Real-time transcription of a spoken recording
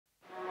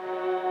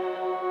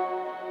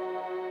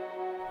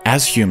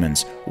As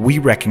humans, we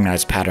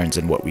recognize patterns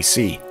in what we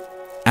see,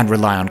 and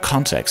rely on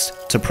context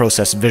to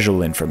process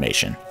visual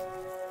information.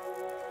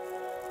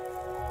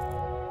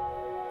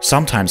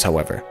 Sometimes,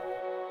 however,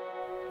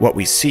 what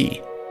we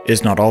see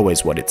is not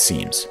always what it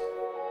seems.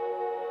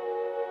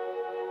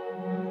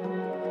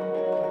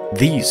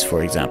 These,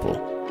 for example,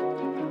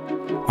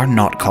 are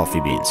not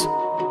coffee beans.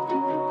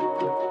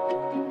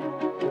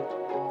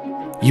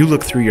 You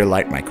look through your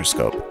light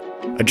microscope,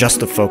 adjust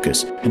the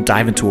focus, and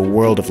dive into a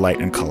world of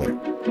light and color.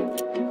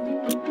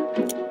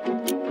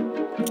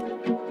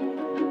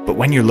 But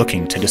when you're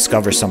looking to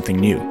discover something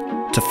new,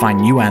 to find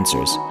new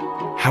answers,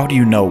 how do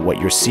you know what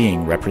you're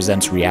seeing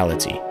represents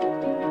reality?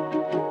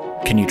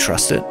 Can you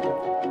trust it?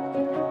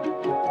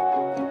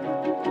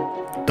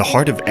 The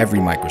heart of every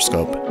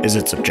microscope is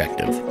its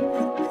objective.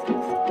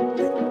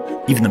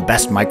 Even the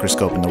best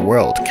microscope in the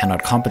world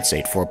cannot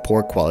compensate for a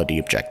poor quality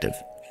objective.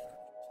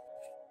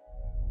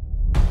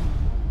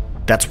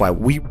 That's why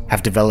we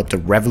have developed a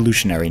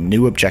revolutionary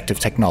new objective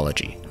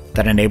technology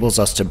that enables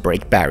us to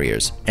break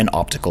barriers in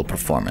optical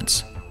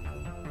performance.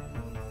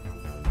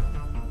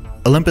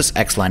 Olympus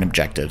X-line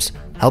objectives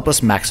help us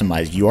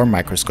maximize your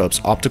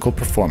microscope's optical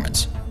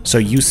performance so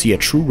you see a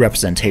true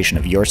representation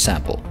of your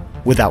sample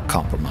without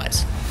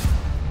compromise.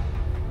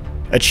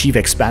 Achieve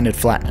expanded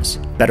flatness,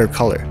 better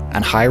color,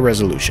 and higher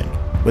resolution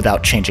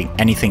without changing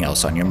anything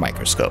else on your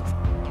microscope.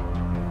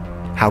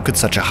 How could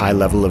such a high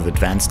level of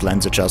advanced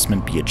lens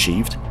adjustment be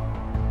achieved?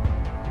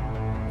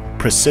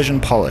 Precision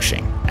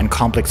polishing and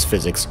complex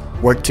physics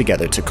work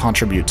together to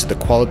contribute to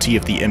the quality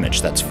of the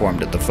image that's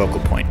formed at the focal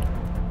point.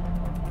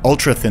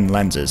 Ultra-thin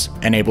lenses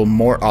enable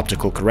more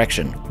optical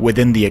correction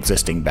within the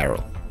existing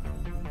barrel.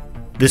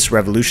 This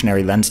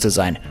revolutionary lens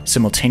design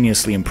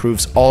simultaneously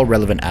improves all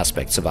relevant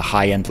aspects of a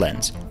high-end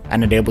lens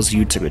and enables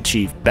you to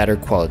achieve better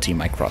quality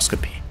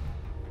microscopy.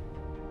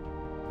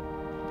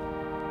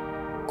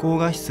 高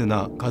画質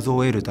な画像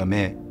を得るた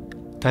め、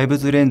対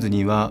物レンズ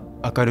には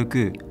明る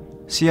く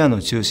視野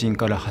の中心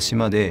から端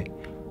まで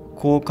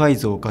高解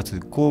像か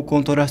つ高コ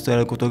ントラストであ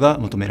ることが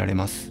求められ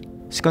ます。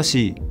しか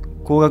し、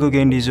光学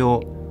原理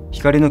上、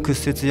光の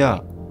屈折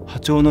や波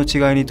長の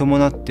違いに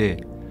伴っ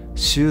て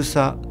周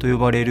差と呼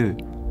ばれる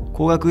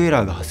光学エ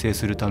ラーが発生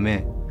するた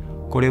め、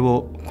これ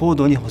を高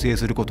度に補正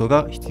すること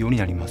が必要に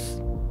なりま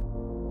す。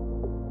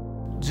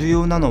重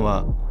要なの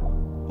は、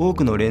多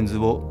くのレンズ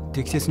を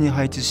適切に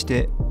配置し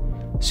て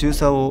周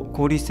差を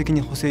効率的に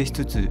補正し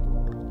つつ、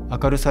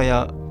明るさ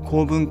や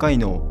高分解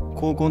能、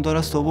高コント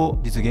ラストを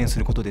実現す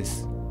ることで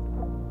す。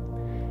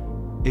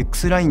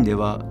X ラインで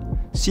は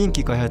新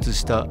規開発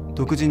した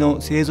独自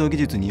の製造技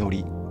術によ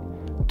り、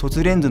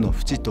凸レンズの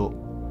縁と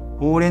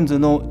大レンズ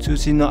の中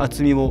心の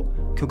厚みを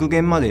極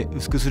限まで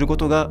薄くするこ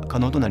とが可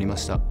能となりま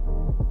した。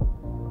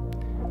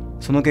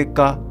その結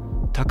果、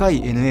高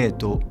い NA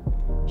と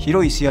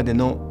広い視野で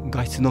の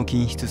画質の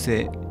均質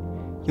性、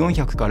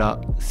400か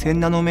ら1000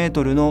ナノメー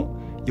トルの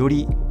よ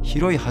り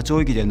広い波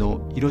長域で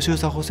の色周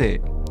差補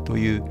正と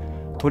いう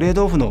トレー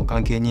ドオフの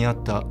関係にあ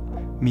った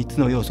3つ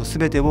の要素す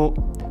べてを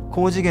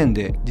高次元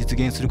で実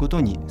現すること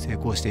に成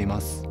功してい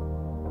ます。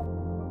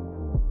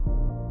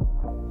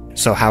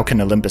So how can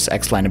Olympus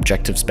X-line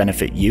objectives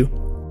benefit you?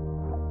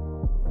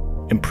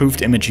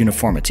 Improved image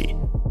uniformity,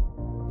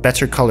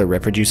 better color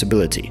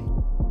reproducibility,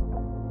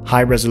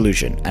 high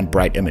resolution and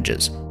bright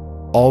images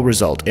all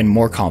result in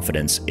more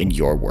confidence in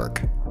your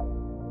work.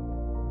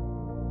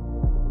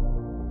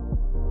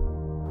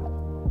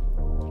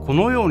 こ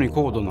のように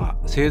高度な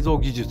製造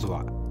技術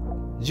は、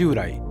従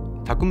来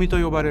匠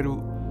と呼ばれる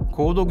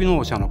高度技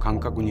能者の感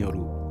覚による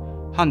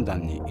判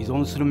断に依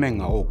存する面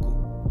が多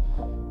く、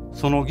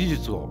その技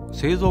術を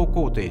製造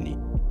工程に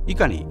い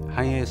かに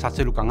反映さ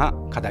せるかが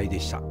課題で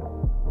した。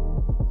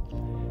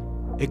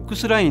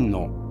X ライン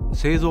の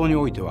製造に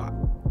おいては、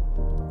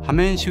波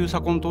面周差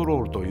コントロ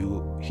ールとい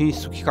う品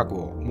質規格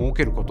を設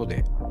けること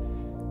で、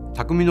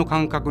匠の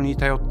感覚に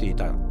頼ってい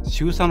た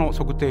周差の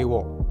測定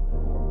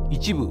を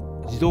一部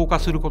自動化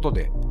すること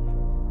で、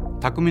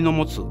匠の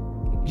持つ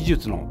技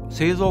術の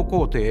製造工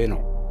程へ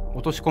の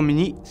落とし込み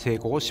に成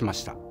功しま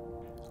した。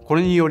こ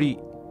れにより、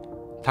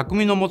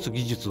匠の持つ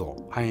技術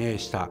を反映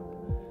した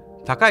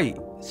高い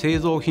製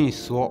造品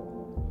質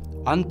を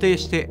安定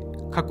して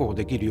確保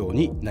できるよう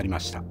になりま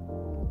した。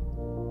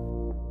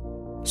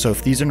So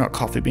if these are not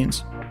coffee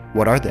beans,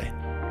 what are they?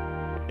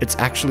 It's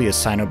actually a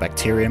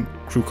cyanobacterium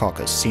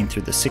crucoccus seen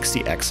through the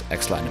 60x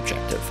X-line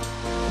objective.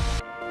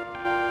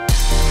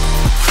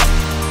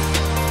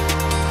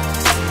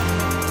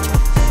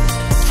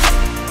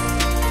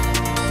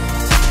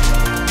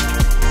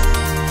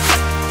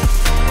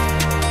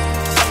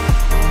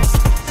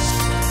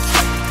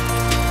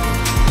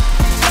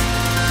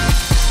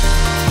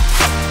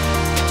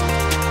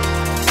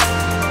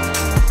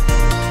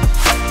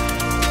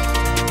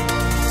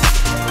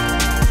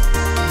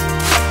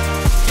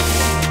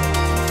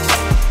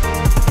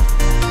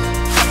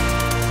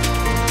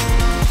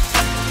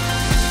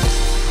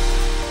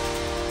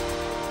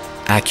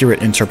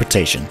 Accurate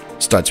interpretation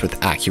starts with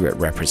accurate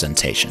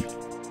representation.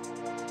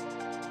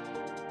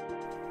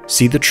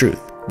 See the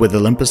truth with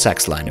Olympus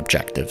X-line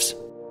objectives.